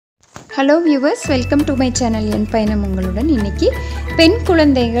Hello viewers, welcome to my channel Enpayanamungaludan. இன்னைக்கு பெண்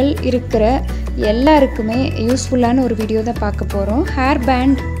குழந்தைகள் இருக்கிற எல்லாருக்குமே யூஸ்ஃபுல்லான ஒரு வீடியோ தான் பார்க்க போறோம். ஹேர்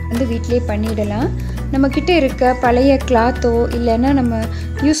பேண்ட் வந்து வீட்லயே பண்ணிடலாம். நம்ம கிட்ட இருக்க பழைய கிளாத்தோ இல்லனா நம்ம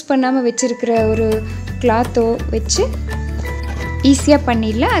யூஸ் பண்ணாம வெச்சிருக்கிற ஒரு கிளாத்தோ வெச்சு ஈஸியா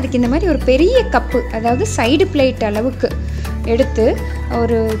பண்ணிடலாம். அதுக்கு இந்த மாதிரி ஒரு பெரிய கப், அதாவது சைடு பிளேட் அளவுக்கு எடுத்து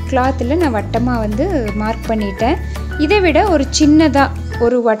ஒரு கிளாத்ல நான் வட்டமா வந்து மார்க் பண்ணிட்டேன். இதை விட ஒரு சின்னதா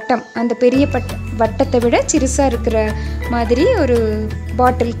ஒரு வட்டம், அந்த பெரிய வட்டத்தை விட சிறுசா இருக்கிற மாதிரி ஒரு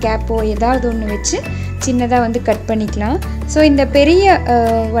பாட்டில் கேப்போ ஏதாவது ஒன்று வச்சு சின்னதாக வந்து கட் பண்ணிக்கலாம். ஸோ இந்த பெரிய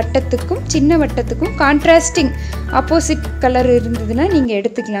வட்டத்துக்கும் சின்ன வட்டத்துக்கும் கான்ட்ராஸ்டிங் ஆப்போசிட் கலர் இருந்ததுன்னா நீங்கள்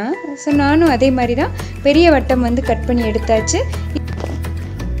எடுத்துக்கலாம். ஸோ நானும் அதே மாதிரி தான் பெரிய வட்டம் வந்து கட் பண்ணி எடுத்தாச்சு.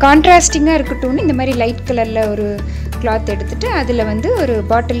 கான்ட்ராஸ்டிங்காக இருக்கட்டும்னு இந்த மாதிரி லைட் கலரில் ஒரு கிளாத் எடுத்துகிட்டு அதில் வந்து ஒரு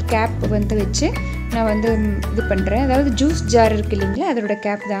பாட்டில் கேப் வந்து வச்சு நான் வந்து இது பண்ணுறேன். அதாவது ஜூஸ் ஜார் இருக்குது இல்லைங்களா, அதோட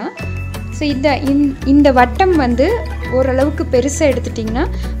கேப் தான். ஸோ இந்த வட்டம் வந்து ஓரளவுக்கு பெருசாக எடுத்துட்டிங்கன்னா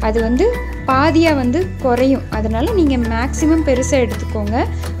அது வந்து பாதியாக வந்து குறையும். அதனால் நீங்கள் மேக்ஸிமம் பெருசாக எடுத்துக்கோங்க.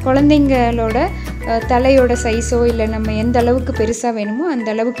 குழந்தைங்களோட தலையோட சைஸோ இல்லை நம்ம எந்த அளவுக்கு பெருசாக வேணுமோ அந்த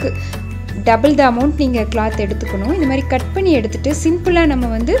அளவுக்கு டபுள் த அமௌண்ட் நீங்கள் கிளாத் எடுத்துக்கணும். இந்த மாதிரி கட் பண்ணி எடுத்துகிட்டு சிம்பிளாக நம்ம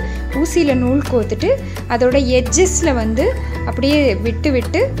வந்து ஊசியில் நூல் கோத்துட்டு அதோட எட்ஜஸில் வந்து அப்படியே விட்டு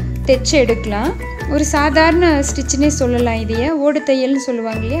விட்டு தைச்சு எடுக்கலாம். ஒரு சாதாரண ஸ்டிச்சுனே சொல்லலாம். இதையே ஓடு தையல்னு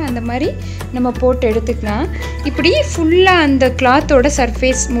சொல்லுவாங்க இல்லையா, அந்த மாதிரி நம்ம போட்டு எடுத்துக்கலாம். இப்படி ஃபுல்லாக அந்த கிளாத்தோட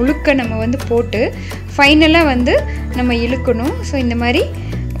சர்ஃபேஸ் முழுக்க நம்ம வந்து போட்டு ஃபைனலாக வந்து நம்ம இழுக்கணும். ஸோ இந்த மாதிரி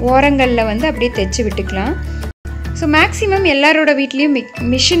ஓரங்களில் வந்து அப்படியே தைச்சு விட்டுக்கலாம். ஸோ மேக்ஸிமம் எல்லாரோட வீட்லேயும்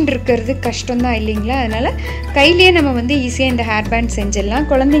மிஷின் இருக்கிறது கஷ்டம்தான் இல்லைங்களா, அதனால் கையிலேயே நம்ம வந்து ஈஸியாக இந்த ஹேர் பேண்ட் செஞ்சிடலாம்.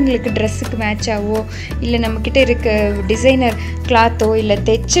 குழந்தைங்களுக்கு ட்ரெஸ்ஸுக்கு மேட்ச் ஆகவோ இல்லை நம்மக்கிட்ட இருக்க டிசைனர் கிளாத்தோ இல்லை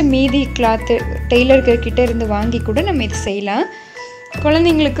தைச்ச மீதி கிளாத்து டெய்லர்கிட்ட இருந்து வாங்கி கூட நம்ம இது செய்யலாம்.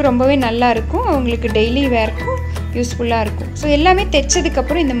 குழந்தைங்களுக்கு ரொம்பவே நல்லாயிருக்கும், அவங்களுக்கு டெய்லி வேர்க்கும் யூஸ்ஃபுல்லாக இருக்கும். ஸோ எல்லாமே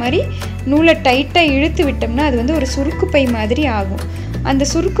தைச்சதுக்கப்புறம் இந்த மாதிரி நூலை டைட்டாக இழுத்து விட்டோம்னா அது வந்து ஒரு சுருக்கு பை மாதிரி ஆகும். அந்த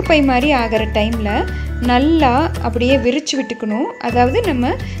சுருக்கு பை மாதிரி ஆகிற டைமில் நல்லா அப்படியே விரித்து விட்டுக்கணும். அதாவது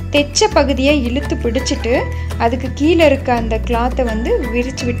நம்ம தைச்ச பகுதியை இழுத்து பிடிச்சிட்டு அதுக்கு கீழே இருக்க அந்த கிளாத்தை வந்து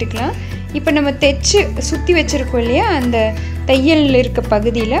விரித்து விட்டுக்கலாம். இப்போ நம்ம தைச்சு சுற்றி வச்சுருக்கோம் இல்லையா, அந்த தையல் இருக்க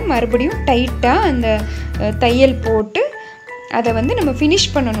பகுதியில் மறுபடியும் டைட்டாக அந்த தையல் போட்டு அதை வந்து நம்ம ஃபினிஷ்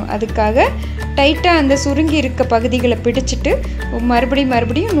பண்ணணும். அதுக்காக டைட்டாக அந்த சுருங்கி இருக்க பகுதிகளை பிடிச்சிட்டு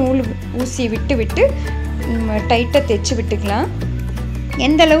மறுபடியும் நூல் ஊசி விட்டு விட்டு டைட்டாக தைச்சி விட்டுக்கலாம்.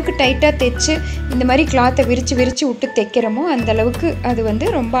 எந்த அளவுக்கு டைட்டாக தைச்சு இந்த மாதிரி கிளாத்தை விரித்து விட்டு தைக்கிறோமோ அந்த அளவுக்கு அது வந்து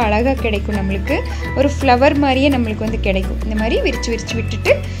ரொம்ப அழகாக கிடைக்கும். நம்மளுக்கு ஒரு ஃப்ளவர் மாதிரியே நம்மளுக்கு வந்து கிடைக்கும். இந்த மாதிரி விரித்து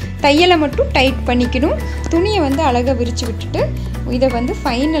விட்டுட்டு தையலை மட்டும் டைட் பண்ணிக்கணும். துணியை வந்து அழகாக விரித்து விட்டுட்டு இதை வந்து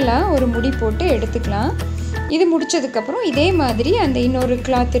ஃபைனலாக ஒரு முடி போட்டு எடுத்துக்கலாம். இது முடித்ததுக்கப்புறம் இதே மாதிரி அந்த இன்னொரு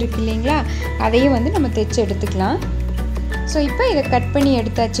கிளாத் இருக்குது இல்லைங்களா, அதையும் வந்து நம்ம தைச்சு எடுத்துக்கலாம். ஸோ இப்போ இதை கட் பண்ணி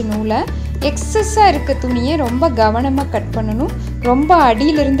எடுத்தாச்சு நூலை. எக்ஸஸாக இருக்க துணியை ரொம்ப கவனமாக கட் பண்ணணும். ரொம்ப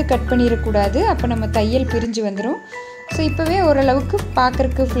அடியிலிருந்து கட் பண்ணிடக்கூடாது, அப்போ நம்ம தையல் பிரிஞ்சு வந்துடும். ஸோ இப்போவே ஓரளவுக்கு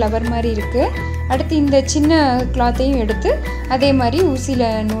பார்க்குறக்கு ஃப்ளவர் மாதிரி இருக்குது. அடுத்து இந்த சின்ன கிளாத்தையும் எடுத்து அதே மாதிரி ஊசியில்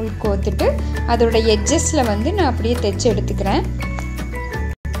நூல் கோத்துட்டு அதோட எட்ஜஸில் வந்து நான் அப்படியே தைச்சு எடுத்துக்கிறேன்.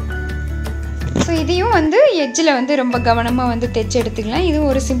 ஸோ இதையும் வந்து எட்ஜில் வந்து ரொம்ப கவனமாக வந்து தைச்சு எடுத்துக்கலாம்.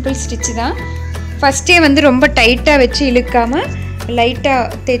 இதுவும் ஒரு சிம்பிள் ஸ்டிச்சு தான். ஃபஸ்ட்டே வந்து ரொம்ப டைட்டாக வச்சு இழுக்காமல்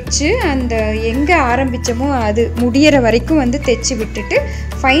லைட்டாக தைச்சு அந்த எங்கே ஆரம்பித்தோமோ அது முடிகிற வரைக்கும் வந்து தைச்சி விட்டுட்டு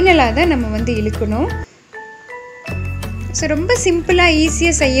ஃபைனலாக தான் நம்ம வந்து இழுக்கணும். ஸோ ரொம்ப சிம்பிளாக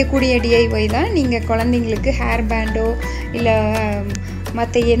ஈஸியாக செய்யக்கூடிய டிஐஒய் தான். நீங்கள் குழந்தைங்களுக்கு ஹேர் பேண்டோ இல்லை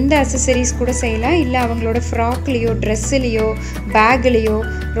மற்ற எந்த அசசரிஸ் கூட செய்யலாம். இல்லை அவங்களோட ஃப்ராக்லேயோ ட்ரெஸ்ஸுலேயோ பேக்லேயோ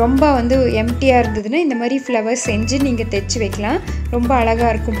ரொம்ப வந்து எம்டியாக இருந்ததுன்னா இந்த மாதிரி ஃப்ளவர் செஞ்சு நீங்கள் தைச்சி வைக்கலாம். ரொம்ப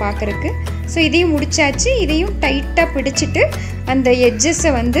அழகாக இருக்கும் பார்க்குறக்கு. ஸோ இதையும் முடிச்சாச்சு. இதையும் டைட்டாக பிடிச்சிட்டு அந்த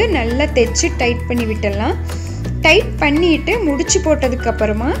எட்ஜஸை வந்து நல்லா தைச்சி டைட் பண்ணி விட்டுடலாம். டைட் பண்ணிவிட்டு முடிச்சு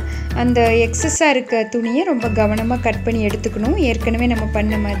போட்டதுக்கப்புறமா அந்த எக்ஸஸாக இருக்க துணியை ரொம்ப கவனமாக கட் பண்ணி எடுத்துக்கணும். ஏற்கனவே நம்ம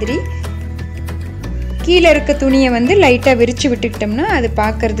பண்ண மாதிரி கீழே இருக்க துணியை வந்து லைட்டாக விரித்து விட்டுக்கிட்டோம்னா அது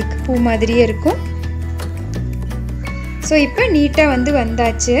பார்க்குறதுக்கு பூ மாதிரியே இருக்கும். ஸோ இப்போ நீட்டாக வந்து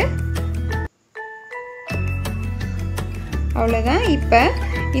வந்தாச்சு. அவ்வளோதான். இப்போ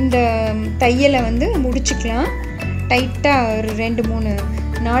இந்த தையலை வந்து முடிச்சுக்கலாம். டைட்டாக ஒரு 2-3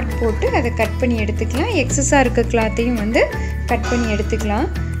 நாட் போட்டு அதை கட் பண்ணி எடுத்துக்கலாம். எக்ஸஸாக இருக்க கிளாத்தையும் வந்து கட் பண்ணி எடுத்துக்கலாம்.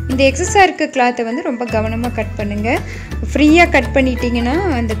 இந்த எக்ஸஸாக இருக்க கிளாத்தை வந்து ரொம்ப கவனமாக கட் பண்ணுங்கள். ஃப்ரீயாக கட் பண்ணிட்டீங்கன்னா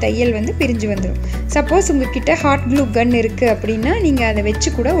அந்த தையல் வந்து பிரிஞ்சு வந்துடும். சப்போஸ் உங்கள்கிட்ட ஹாட் க்ளூ கன் இருக்குது அப்படின்னா நீங்கள் அதை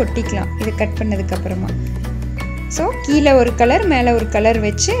வச்சு கூட ஒட்டிக்கலாம் இதை கட் பண்ணதுக்கப்புறமா. ஸோ கீழே ஒரு கலர் மேலே ஒரு கலர்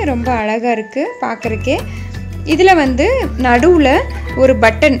வச்சு ரொம்ப அழகாக இருக்குது பார்க்குறக்கே. இதில் வந்து நடுவில் ஒரு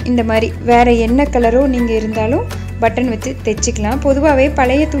பட்டன் இந்த மாதிரி வேறு என்ன கலரோ நீங்கள் இருந்தாலும் பட்டன் வச்சு தைச்சிக்கலாம். பொதுவாகவே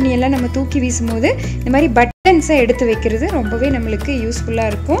பழைய துணியெல்லாம் நம்ம தூக்கி வீசும்போது இந்த மாதிரி பட்டன்ஸை எடுத்து வைக்கிறது ரொம்பவே நம்மளுக்கு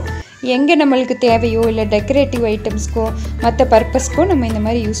யூஸ்ஃபுல்லாக இருக்கும். எங்கே நம்மளுக்கு தேவையோ இல்லை டெக்கரேட்டிவ் ஐட்டம்ஸ்க்கோ மற்ற பர்பஸ்க்கோ நம்ம இந்த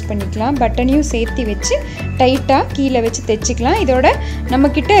மாதிரி யூஸ் பண்ணிக்கலாம். பட்டனையும் சேர்த்து வச்சு டைட்டாக கீழே வச்சு தைச்சிக்கலாம். இதோட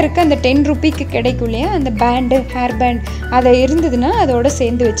நம்மக்கிட்ட இருக்க அந்த 10 ரூபீக்கு கிடைக்கும் இல்லையா அந்த பேண்டு, ஹேர் பேண்ட், அதை இருந்ததுன்னா அதோட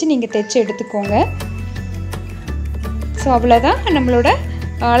சேர்ந்து வச்சு நீங்கள் தைச்சி எடுத்துக்கோங்க. ஸோ அவ்வளோதான், நம்மளோட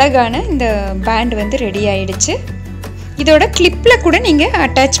அழகான இந்த பேண்ட் வந்து ரெடி ஆகிடுச்சு. இதோட கிளிப்பில் கூட நீங்கள்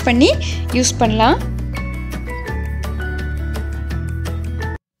அட்டாச் பண்ணி யூஸ் பண்ணலாம்.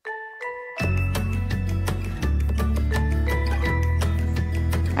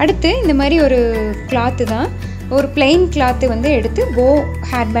 அடுத்து இந்த மாதிரி ஒரு கிளாத்து தான், ஒரு பிளெயின் கிளாத்து வந்து எடுத்து போ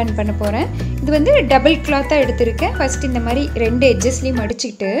ஹேர் பேண்ட் பண்ண போகிறேன். இது வந்து டபுள் கிளாத்தாக எடுத்திருக்கேன். ஃபஸ்ட் இந்த மாதிரி 2 எட்ஜஸ்லேயும்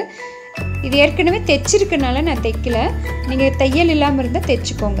மடிச்சுக்கிட்டு, இது ஏற்கனவே தைச்சிருக்கனால நான் தைக்கல, நீங்கள் தையல் இல்லாமல் இருந்தால்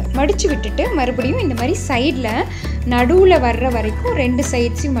தைச்சிக்கோங்க. மடித்து விட்டுட்டு மறுபடியும் இந்த மாதிரி சைடில் நடுவில் வர்ற வரைக்கும் 2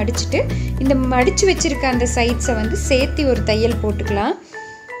 சைட்ஸையும் மடிச்சுட்டு இந்த மடித்து வச்சுருக்க அந்த சைட்ஸை வந்து சேர்த்து ஒரு தையல் போட்டுக்கலாம்.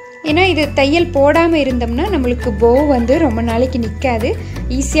 ஏன்னா இது தையல் போடாமல் இருந்தோம்னா நம்மளுக்கு போ வந்து ரொம்ப நாளைக்கு நிற்காது,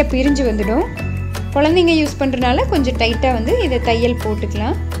 ஈஸியாக பிரிஞ்சு வந்துடும். குழந்தைங்க யூஸ் பண்ணுறதுனால கொஞ்சம் டைட்டாக வந்து இதை தையல்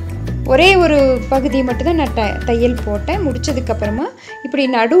போட்டுக்கலாம். ஒரே ஒரு பகுதியை மட்டும்தான் நான் தையல் போட்டேன். முடித்ததுக்கப்புறமா இப்படி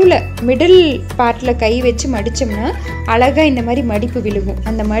நடுவில் மிடில் பார்ட்டில் கை வச்சு மடித்தோம்னா அழகாக இந்த மாதிரி மடிப்பு விழுகும்.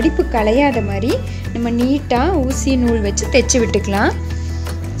 அந்த மடிப்பு கலையாத மாதிரி நம்ம நீட்டாக ஊசி நூல் வச்சு தைச்சி விட்டுக்கலாம்.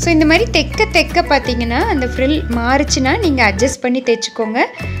 ஸோ இந்த மாதிரி தைக்க பார்த்தீங்கன்னா அந்த ஃப்ரில் மாறுச்சுன்னா நீங்கள் அட்ஜஸ்ட் பண்ணி தைச்சிக்கோங்க.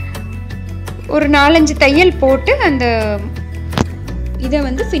 ஒரு 4-5 தையல் போட்டு அந்த இதை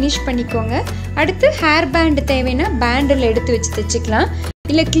வந்து ஃபினிஷ் பண்ணிக்கோங்க. அடுத்து ஹேர் பேண்டு தேவைன்னா பேண்டில் எடுத்து வச்சு தைச்சிக்கலாம்.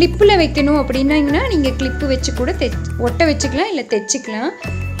 இல்லை கிளிப்பில் வைக்கணும் அப்படின்னா நீங்கள் கிளிப்பு வச்சு கூட ஒட்ட வச்சுக்கலாம், இல்லை தைச்சிக்கலாம்.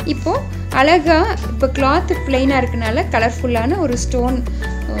 இப்போது அழகாக இப்போ கிளாத்து பிளெயினாக இருக்கனால கலர்ஃபுல்லான ஒரு ஸ்டோன்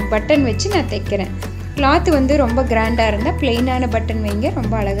பட்டன் வச்சு நான் தைக்கிறேன். கிளாத்து வந்து ரொம்ப கிராண்டாக இருந்தால் பிளெயினான பட்டன் வைங்க,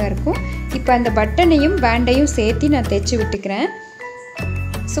 ரொம்ப அழகாக இருக்கும். இப்போ அந்த பட்டனையும் பேண்டையும் சேர்த்து நான் தைச்சி விட்டுக்கிறேன்.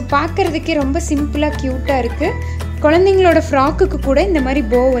 ஸோ பார்க்குறதுக்கே ரொம்ப சிம்பிளாக க்யூட்டாக இருக்குது. குழந்தைங்களோட ஃப்ராக்குக்கு கூட இந்த மாதிரி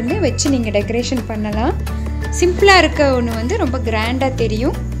போ வந்து வச்சு நீங்கள் டெக்கரேஷன் பண்ணலாம். சிம்பிளாக இருக்க ஒன்று வந்து ரொம்ப கிராண்டாக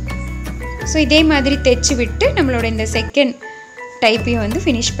தெரியும். ஸோ இதே மாதிரி தைச்சி விட்டு நம்மளோட இந்த செகண்ட் டைப்பையும் வந்து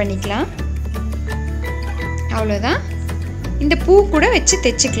ஃபினிஷ் பண்ணிக்கலாம். அவ்வளோதான், இந்த பூ கூட வச்சு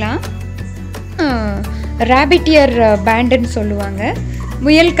தைச்சிக்கலாம். ரேபிட் இயர் பேண்டுன்னு சொல்லுவாங்க.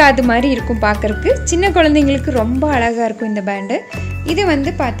 முயல் காது மாதிரி இருக்கும் பார்க்குறக்கு. சின்ன குழந்தைங்களுக்கு ரொம்ப அழகாக இருக்கும் இந்த பேண்டு. இது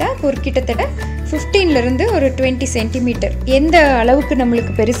வந்து பார்த்தா ஒரு கிட்டத்தட்ட 15லேருந்து ஒரு 20 சென்டிமீட்டர், எந்த அளவுக்கு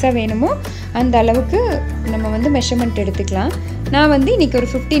நம்மளுக்கு பெருசாக வேணுமோ அந்த அளவுக்கு நம்ம வந்து மெஷர்மெண்ட் எடுத்துக்கலாம். நான் வந்து இன்றைக்கி ஒரு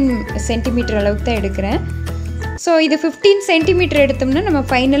 15 சென்டிமீட்டர் அளவுக்கு தான் எடுக்கிறேன். ஸோ இது 15 சென்டிமீட்டர் எடுத்தோம்னா நம்ம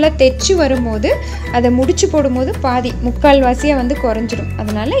ஃபைனலாக தைச்சி வரும்போது அதை முடிச்சு போடும்போது முக்கால்வாசியாக வந்து குறைஞ்சிடும்.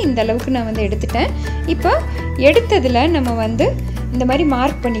 அதனால் இந்த அளவுக்கு நான் வந்து எடுத்துட்டேன். இப்போ எடுத்ததில் நம்ம வந்து இந்த மாதிரி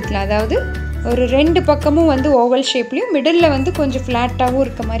மார்க் பண்ணிக்கலாம். அதாவது ஒரு 2 பக்கமும் வந்து ஓவல் ஷேப்லேயும் மிடில் வந்து கொஞ்சம் ஃப்ளாட்டாகவும்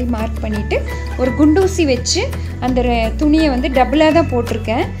இருக்க மாதிரி மார்க் பண்ணிவிட்டு ஒரு குண்டூசி வச்சு அந்த துணியை வந்து டபுளாக தான்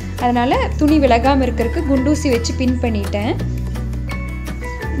போட்டிருக்கேன். அதனால் துணி விலகாமல் இருக்கிறதுக்கு குண்டூசி வச்சு பின் பண்ணிட்டேன்.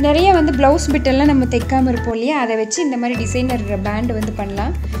 நிறைய வந்து ப்ளவுஸ் பிட்டெல்லாம் நம்ம தைக்காமல் இருப்போம் இல்லையா, அதை வச்சு இந்த மாதிரி டிசைனர் பேண்டு வந்து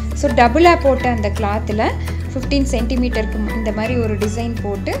பண்ணலாம். ஸோ டபுளாக போட்ட அந்த கிளாத்தில் 15 சென்டிமீட்டருக்கு இந்த மாதிரி ஒரு டிசைன்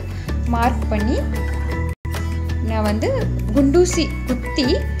போட்டு மார்க் பண்ணி நான் வந்து குண்டூசி குத்தி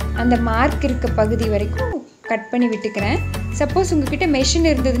அந்த மார்க் இருக்க பகுதி வரைக்கும் கட் பண்ணி விட்டுக்கிறேன். சப்போஸ் உங்ககிட்ட மெஷின்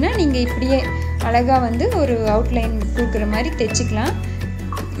இருந்ததுன்னா நீங்கள் இப்படியே அழகாக வந்து ஒரு அவுட்லைன் கொடுக்குற மாதிரி தைச்சிக்கலாம்.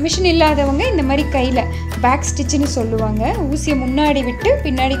 மிஷின் இல்லாதவங்க இந்த மாதிரி கையில் பேக் ஸ்டிச்சுன்னு சொல்லுவாங்க. ஊசியை முன்னாடி விட்டு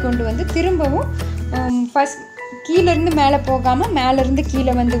பின்னாடி கொண்டு வந்து திரும்பவும் ஃபஸ்ட் கீழேருந்து மேலே போகாமல் மேலேருந்து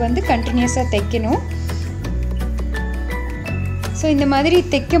கீழே வந்து கண்டினியூஸாக தைக்கணும். ஸோ இந்த மாதிரி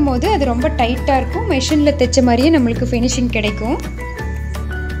தைக்கும் போது அது ரொம்ப டைட்டாக இருக்கும். மெஷினில் தைச்ச மாதிரியே நம்மளுக்கு ஃபினிஷிங் கிடைக்கும்.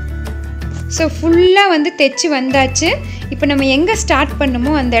 ஸோ ஃபுல்லாக வந்து தைச்சி வந்தாச்சு. இப்போ நம்ம எங்கே ஸ்டார்ட்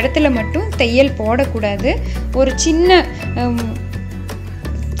பண்ணமோ அந்த இடத்துல மட்டும் தையல் போடக்கூடாது. ஒரு சின்ன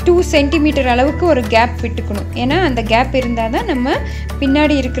 2 சென்டிமீட்டர் அளவுக்கு ஒரு கேப் விட்டுக்கணும். ஏன்னா அந்த கேப் இருந்தால் தான் நம்ம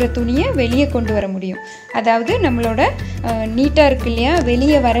பின்னாடி இருக்கிற துணியை வெளியே கொண்டு வர முடியும். அதாவது நம்மளோட நீட்டாக இருக்கு இல்லையா,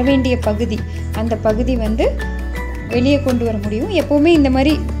 வெளியே வர வேண்டிய பகுதி, அந்த பகுதி வந்து வெளியே கொண்டு வர முடியும். எப்போவுமே இந்த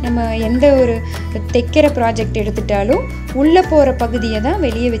மாதிரி நம்ம எந்த ஒரு தைக்கிற ப்ராஜெக்ட் எடுத்துட்டாலும் உள்ளே போகிற பகுதியை தான்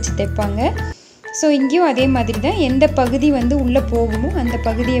வெளியே வச்சு தைப்பாங்க. ஸோ இங்கேயும் அதே மாதிரி தான், எந்த பகுதி வந்து உள்ளே போகுமோ அந்த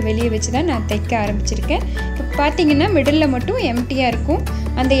பகுதியை வெளியே வச்சு தான் நான் தைக்க ஆரம்பிச்சிருக்கேன். இப்போ பார்த்திங்கன்னா மிடில் மட்டும் எம்டியாக இருக்கும்.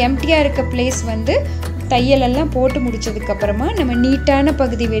 அந்த எம்டியாக இருக்க பிளேஸ் வந்து தையலெல்லாம் போட்டு முடித்ததுக்கப்புறமா நம்ம நீட்டான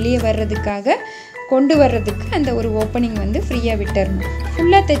பகுதி வெளியே வர்றதுக்காக கொண்டு வர்றதுக்கு அந்த ஒரு ஓப்பனிங் வந்து ஃப்ரீயாக விட்டுறணும்.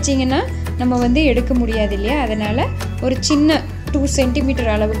 ஃபுல்லாக தைச்சிங்கன்னா நம்ம வந்து எடுக்க முடியாது இல்லையா, அதனால் ஒரு சின்ன 2 சென்டிமீட்டர்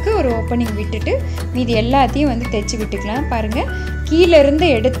அளவுக்கு ஒரு ஓப்பனிங் விட்டுட்டு மீதி எல்லாத்தையும் வந்து தைச்சி விட்டுக்கலாம். பாருங்கள், கீழேருந்து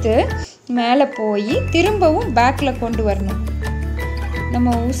எடுத்து மேலே போய் திரும்பவும் பேக்கில் கொண்டு வரணும்.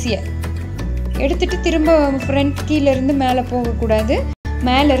 நம்ம ஊசியை எடுத்துகிட்டு திரும்ப ஃப்ரண்ட் கீழேருந்து மேலே போகக்கூடாது,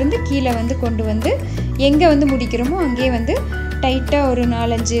 மேலேருந்து கீழே வந்து கொண்டு வந்து எங்கே வந்து முடிக்கிறோமோ அங்கேயே வந்து டைட்டாக ஒரு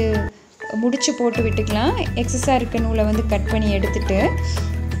 4-5 முடிச்சு போட்டு விட்டுக்கலாம். எக்ஸஸாக இருக்க நூலை வந்து கட் பண்ணி எடுத்துட்டு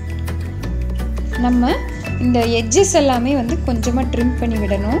நம்ம இந்த எட்ஜஸ் எல்லாமே வந்து கொஞ்சமாக ட்ரிம் பண்ணி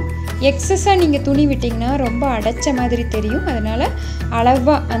விடணும். எக்ஸஸாக நீங்கள் துணி விட்டிங்கன்னா ரொம்ப அடைச்ச மாதிரி தெரியும். அதனால்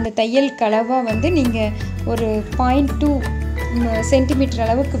அளவாக அந்த தையலுக்கு அளவாக வந்து நீங்கள் ஒரு 0.2 சென்டிமீட்டர்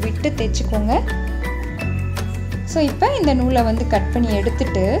அளவுக்கு விட்டு தைச்சிக்கோங்க. ஸோ இப்போ இந்த நூலை வந்து கட் பண்ணி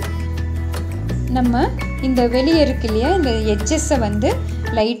எடுத்துட்டு நம்ம இந்த வெளியே இருக்கு இல்லையா, இந்த எட்ஜஸை வந்து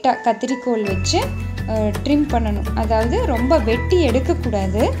லைட்டாக கத்திரிக்கோல் வச்சு ட்ரிம் பண்ணணும். அதாவது ரொம்ப வெட்டி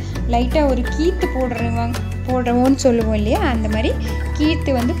எடுக்கக்கூடாது, லைட்டாக ஒரு கீத்து போடுறோன்னு சொல்லுவோம் இல்லையா, அந்த மாதிரி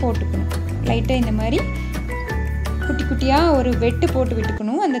கீத்து வந்து போட்டுக்கணும். லைட்டாக இந்த மாதிரி குட்டி குட்டியாக ஒரு வெட்டு போட்டு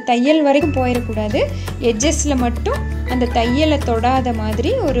விட்டுக்கணும். அந்த தையல் வரைக்கும் போயிடக்கூடாது, எட்ஜஸில் மட்டும் அந்த தையலை தொடாத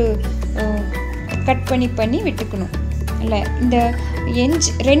மாதிரி ஒரு கட் பண்ணி விட்டுக்கணும். இல்லை, இந்த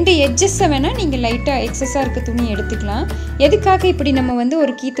 2 எட்ஜஸை வேணால் நீங்கள் லைட்டாக எக்ஸஸாக இருக்க துணி எடுத்துக்கலாம். எதுக்காக இப்படி நம்ம வந்து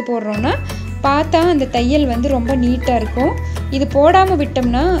ஒரு கீத்து போடுறோன்னா, பார்த்தா அந்த தையல் வந்து ரொம்ப நீட்டாக இருக்கும். இது போடாமல்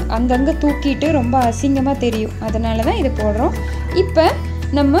விட்டோம்னா அங்கங்கே தூக்கிட்டு ரொம்ப அசிங்கமாக தெரியும். அதனால தான் இது போடுறோம். இப்போ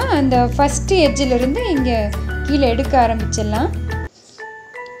நம்ம அந்த ஃபஸ்ட்டு எட்ஜிலிருந்து இங்கே கீழே எடுக்க ஆரம்பிச்சிடலாம்.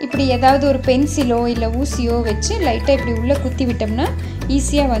 இப்படி ஏதாவது ஒரு பென்சிலோ இல்லை ஊசியோ வச்சு லைட்டாக இப்படி உள்ளே குத்தி விட்டோம்னா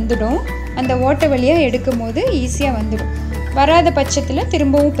ஈஸியாக வந்துடும். அந்த ஓட்டை வழியாக எடுக்கும் போது ஈஸியாக வந்துடும். வராத பட்சத்தில்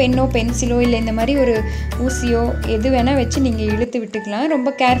திரும்பவும் பென்னோ பென்சிலோ இல்லை இந்த மாதிரி ஒரு ஊசியோ எது வேணால் வச்சு நீங்கள் இழுத்து விட்டுக்கலாம். ரொம்ப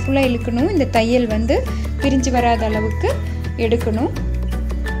கேர்ஃபுல்லாக இழுக்கணும், இந்த தையல் வந்து பிரிஞ்சு வராத அளவுக்கு எடுக்கணும்.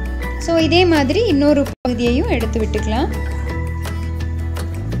 ஸோ இதே மாதிரி இன்னொரு பகுதியையும் எடுத்து விட்டுக்கலாம்.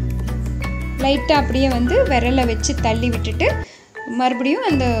 லைட்டாக அப்படியே வந்து விரலை வச்சு தள்ளி விட்டுட்டு மறுபடியும்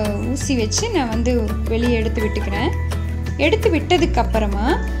அந்த ஊசி வச்சு நான் வந்து வெளியே எடுத்து விட்டுக்கிறேன். எடுத்து விட்டதுக்கப்புறமா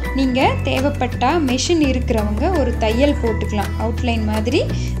நீங்கள் தேவைப்பட்டால் மெஷின் இருக்கிறவங்க ஒரு தையல் போட்டுக்கலாம். அவுட்லைன் மாதிரி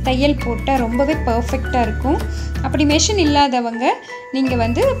தையல் போட்டால் ரொம்பவே பர்ஃபெக்டாக இருக்கும். அப்படி மெஷின் இல்லாதவங்க நீங்கள்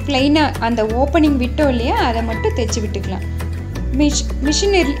வந்து ப்ளைனாக அந்த ஓப்பனிங் விட்டோம் இல்லையா, அதை மட்டும் தைச்சி விட்டுக்கலாம்.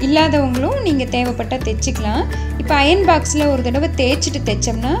 மிஷின் இல்லாதவங்களும் நீங்கள் தேவைப்பட்டால் தைச்சிக்கலாம். இப்போ அயன் பாக்ஸில் ஒரு தடவை தேய்ச்சிட்டு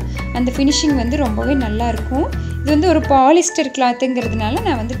தைச்சோம்னா அந்த ஃபினிஷிங் வந்து ரொம்பவே நல்லாயிருக்கும். இது வந்து ஒரு பாலிஸ்டர் கிளாத்துங்கிறதுனால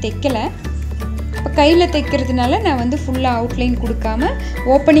நான் வந்து தைக்கலை. இப்போ கையில் தைக்கிறதுனால நான் வந்து ஃபுல்லாக அவுட்லைன் கொடுக்காம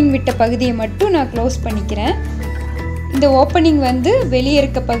ஓப்பனிங் விட்ட பகுதியை மட்டும் நான் க்ளோஸ் பண்ணிக்கிறேன். இந்த ஓப்பனிங் வந்து வெளியே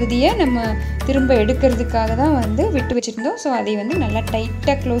இருக்க பகுதியை நம்ம திரும்ப எடுக்கிறதுக்காக தான் வந்து விட்டு வச்சுருந்தோம். ஸோ அதை வந்து நல்லா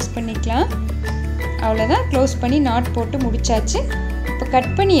டைட்டாக க்ளோஸ் பண்ணிக்கலாம். அவ்வளோதான், க்ளோஸ் பண்ணி நாட் போட்டு முடிச்சாச்சு. இப்போ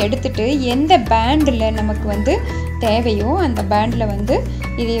கட் பண்ணி எடுத்துகிட்டு எந்த பேண்டில் நமக்கு வந்து தேவையோ அந்த பேண்டில் வந்து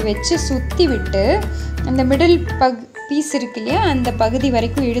இதை வச்சு சுற்றி விட்டு அந்த மிடில் பீஸ் இருக்கு இல்லையா, அந்த பகுதி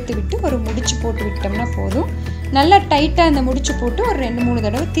வரைக்கும் இழுத்து விட்டு ஒரு முடிச்சு போட்டு விட்டோம்னா போதும். நல்லா டைட்டாக அந்த முடிச்சு போட்டு ஒரு 2-3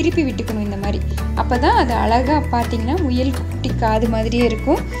 தடவை திருப்பி விட்டுக்கணும் இந்த மாதிரி. அப்போ தான் அது அழகாக பார்த்திங்கன்னா முயல் குட்டி காது மாதிரியே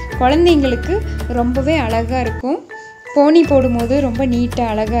இருக்கும். குழந்தைங்களுக்கு ரொம்பவே அழகாக இருக்கும். போனி போடும்போது ரொம்ப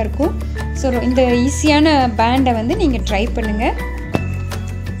நீட்டாக அழகாக இருக்கும். ஸோ இந்த ஈஸியான பேண்டை வந்து நீங்கள் ட்ரை பண்ணுங்கள்.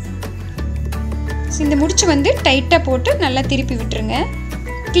 ஸோ இந்த முடிச்சு வந்து டைட்டாக போட்டு நல்லா திருப்பி விட்டுருங்க.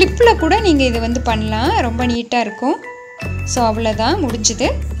 கிளிப்பில் கூட நீங்கள் இதை வந்து பண்ணலாம், ரொம்ப நீட்டாக இருக்கும். ஸோ அவ்வளோதான், முடிஞ்சுது.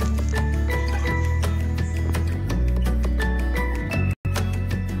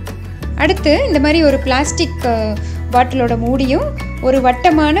 அடுத்து இந்த மாதிரி ஒரு பிளாஸ்டிக் பாட்டிலோட மூடியும் ஒரு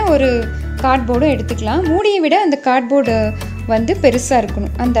வட்டமான ஒரு கார்ட்போர்டும் எடுத்துக்கலாம். மூடியை விட அந்த கார்ட்போர்டு வந்து பெருசாக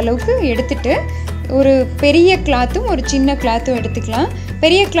இருக்கணும். அந்த அளவுக்கு எடுத்துகிட்டு ஒரு பெரிய கிளாத்தும் ஒரு சின்ன கிளாத்தும் எடுத்துக்கலாம்.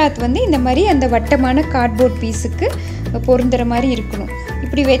 பெரிய கிளாத் வந்து இந்த மாதிரி அந்த வட்டமான கார்ட்போர்ட் பீஸுக்கு பொருந்துகிற மாதிரி இருக்கணும்.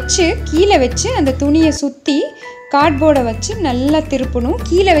 இப்படி வச்சு கீழே வச்சு அந்த துணியை சுற்றி கார்ட்போர்டை வச்சு நல்லா திருப்பணும்,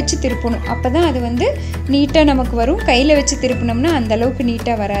 கீழே வச்சு திருப்பணும். அப்போ தான் அது வந்து நீட்டாக நமக்கு வரும். கையில் வச்சு திருப்பினோம்னா அந்தளவுக்கு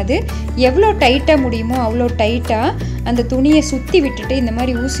நீட்டாக வராது. எவ்வளோ டைட்டாக முடியுமோ அவ்வளோ டைட்டாக அந்த துணியை சுற்றி விட்டுட்டு இந்த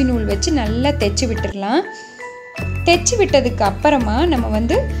மாதிரி ஊசி நூல் வச்சு நல்லா தைச்சி விட்டுடலாம். தைச்சி விட்டதுக்கு அப்புறமா நம்ம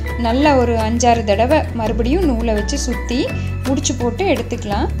வந்து நல்லா ஒரு 5-6 தடவை மறுபடியும் நூலை வச்சு சுற்றி முடிச்சு போட்டு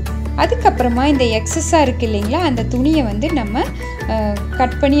எடுத்துக்கலாம். அதுக்கப்புறமா இந்த எக்ஸஸாக இருக்குது இல்லைங்களா, அந்த துணியை வந்து நம்ம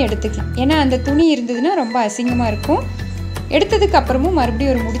கட் பண்ணி எடுத்துக்கலாம். ஏன்னா அந்த துணி இருந்ததுன்னா ரொம்ப அசிங்கமாக இருக்கும். எடுத்ததுக்கு அப்புறமும்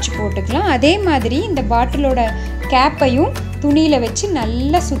மறுபடியும் ஒரு முடிச்சு போட்டுக்கலாம். அதே மாதிரி இந்த பாட்டிலோட கேப்பையும் துணியில் வச்சு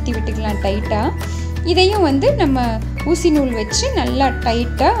நல்லா சுற்றி விட்டுக்கலாம் டைட்டாக. இதையும் வந்து நம்ம ஊசி நூல் வச்சு நல்லா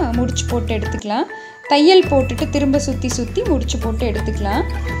டைட்டாக முடிச்சு போட்டு எடுத்துக்கலாம். தையல் போட்டுட்டு திரும்ப சுற்றி முடிச்சு போட்டு எடுத்துக்கலாம்.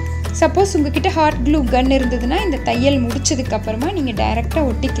 சப்போஸ் உங்ககிட்ட ஹாட் க்ளூ கன் இருந்ததுன்னா இந்த தையல் முடிச்சதுக்கப்புறமா நீங்கள் டைரெக்டாக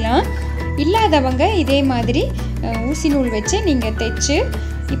ஒட்டிக்கலாம். இல்லாதவங்க இதே மாதிரி ஊசி நூல் வச்சு நீங்கள் தைச்சு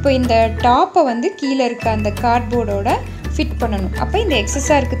இப்போ இந்த டாப்பை வந்து கீழே இருக்க அந்த கார்ட்போர்டோட ஃபிட் பண்ணணும். அப்போ இந்த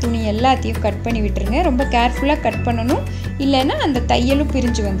எக்ஸஸாக இருக்க துணி எல்லாத்தையும் கட் பண்ணி விட்டுருங்க. ரொம்ப கேர்ஃபுல்லாக கட் பண்ணணும், இல்லைன்னா அந்த தையலும்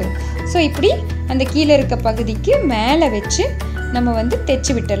பிரிஞ்சு வந்துடும். ஸோ இப்படி அந்த கீழே இருக்க பகுதிக்கு மேலே வச்சு நம்ம வந்து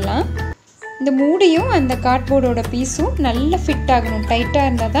தைச்சி விட்டுடலாம். இந்த மூடியும் அந்த கார்ட்போர்டோட பீஸும் நல்லா ஃபிட் ஆகணும். டைட்டாக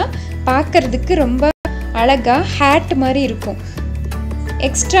இருந்தால் தான் பார்க்குறதுக்கு ரொம்ப அழகாக ஹேட் மாதிரி இருக்கும்.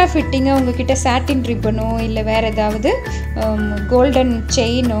 எக்ஸ்ட்ரா ஃபிட்டிங்காக உங்ககிட்ட சாட்டின் ரிப்பனோ இல்லை வேறு ஏதாவது கோல்டன்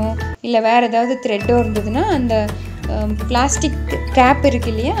செயினோ இல்லை வேறு ஏதாவது த்ரெட்டோ இருந்ததுன்னா அந்த பிளாஸ்டிக் கேப் இருக்கு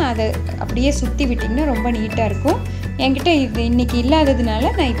இல்லையா, அதை அப்படியே சுற்றி விட்டிங்கன்னா ரொம்ப நீட்டாக இருக்கும். என்கிட்ட இது இன்றைக்கி இல்லாததுனால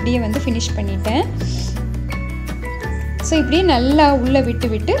நான் இப்படியே வந்து ஃபினிஷ் பண்ணிட்டேன். ஸோ இப்படியே நல்லா உள்ளே விட்டு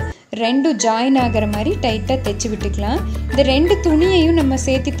விட்டு ரெண்டும் ஜாயின் ஆகிற மாதிரி டைட்டாக தைச்சி விட்டுக்கலாம். இந்த 2 துணியையும் நம்ம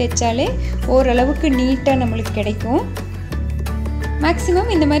சேர்த்து தைச்சாலே ஓரளவுக்கு நீட்டாக நம்மளுக்கு கிடைக்கும்.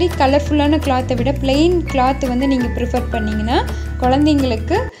 மேக்ஸிமம் இந்த மாதிரி கலர்ஃபுல்லான கிளாத்தை விட பிளெயின் கிளாத் வந்து நீங்கள் ப்ரிஃபர் பண்ணிங்கன்னா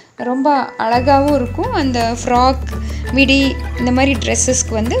குழந்தைங்களுக்கு ரொம்ப அழகாகவும் இருக்கும். அந்த ஃப்ராக், மிடி இந்த மாதிரி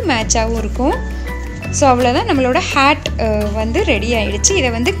ட்ரெஸ்ஸஸ்க்கு வந்து மேட்சாகவும் இருக்கும். ஸோ அவ்வளோதான், நம்மளோட ஹேட் வந்து ரெடி ஆகிடுச்சு. இதை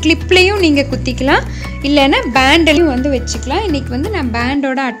வந்து கிளிப்லேயும் நீங்கள் குத்திக்கலாம், இல்லைன்னா பேண்ட்லையும் வந்து வச்சுக்கலாம். இன்றைக்கி வந்து நான்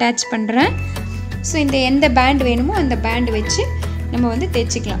பேண்டோட அட்டாச் பண்ணுறேன். ஸோ இந்த எந்த பேண்ட் வேணுமோ அந்த பேண்டு வச்சு நம்ம வந்து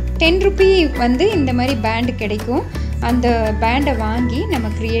தைச்சிக்கலாம். 10 ரூபி வந்து இந்த மாதிரி பேண்டு கிடைக்கும். அந்த பேண்டை வாங்கி நம்ம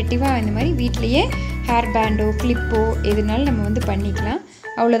க்ரியேட்டிவாக இந்த மாதிரி வீட்லேயே ஹேர் பேண்டோ கிளிப்போ எதுனாலும் நம்ம வந்து பண்ணிக்கலாம்.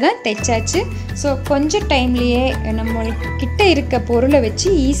 அவ்வளோதான், தைச்சாச்சு. ஸோ கொஞ்சம் டைம்லேயே நம்மக்கிட்ட இருக்க பொருளை வச்சு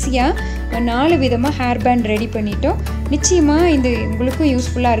ஈஸியாக 4 விதமாக ஹேர் பேண்ட் ரெடி பண்ணிட்டோம். நிச்சயமாக இது உங்களுக்கும்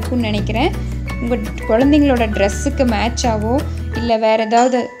யூஸ்ஃபுல்லாக இருக்கும்னு நினைக்கிறேன். உங்கள் குழந்தைங்களோட ட்ரெஸ்ஸுக்கு மேட்சாவோ இல்லை வேறு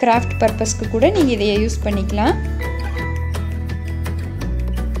ஏதாவது கிராஃப்ட் பர்பஸ்க்கு கூட நீங்கள் இதையை யூஸ் பண்ணிக்கலாம்.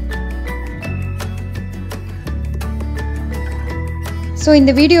 ஸோ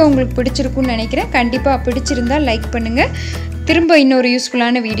இந்த வீடியோ உங்களுக்கு பிடிச்சிருக்குன்னு நினைக்கிறேன். கண்டிப்பாக பிடிச்சிருந்தால் லைக் பண்ணுங்கள். திரும்ப இன்னொரு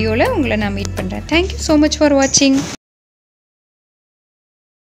யூஸ்ஃபுல்லான வீடியோவில் உங்களை நான் மீட் பண்ணுறேன். தேங்க்யூ ஸோ மச் ஃபார் வாட்சிங்.